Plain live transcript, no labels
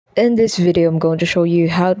In this video, I'm going to show you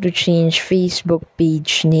how to change Facebook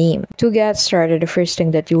page name. To get started, the first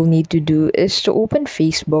thing that you'll need to do is to open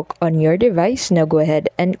Facebook on your device. Now go ahead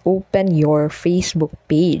and open your Facebook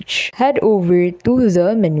page. Head over to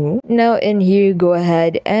the menu. Now in here, go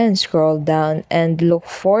ahead and scroll down and look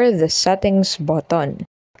for the settings button.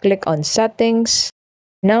 Click on settings.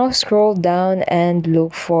 Now scroll down and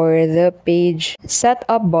look for the page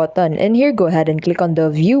setup button. And here, go ahead and click on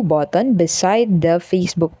the view button beside the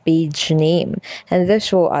Facebook page name. And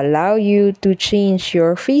this will allow you to change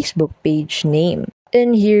your Facebook page name.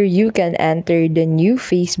 In here, you can enter the new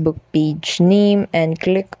Facebook page name and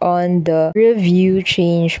click on the review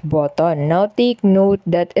change button. Now take note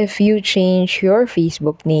that if you change your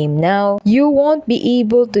Facebook name now, you won't be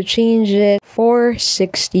able to change it for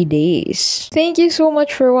 60 days. Thank you so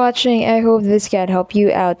much for watching. I hope this can help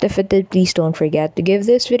you out. If it did, please don't forget to give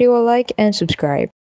this video a like and subscribe.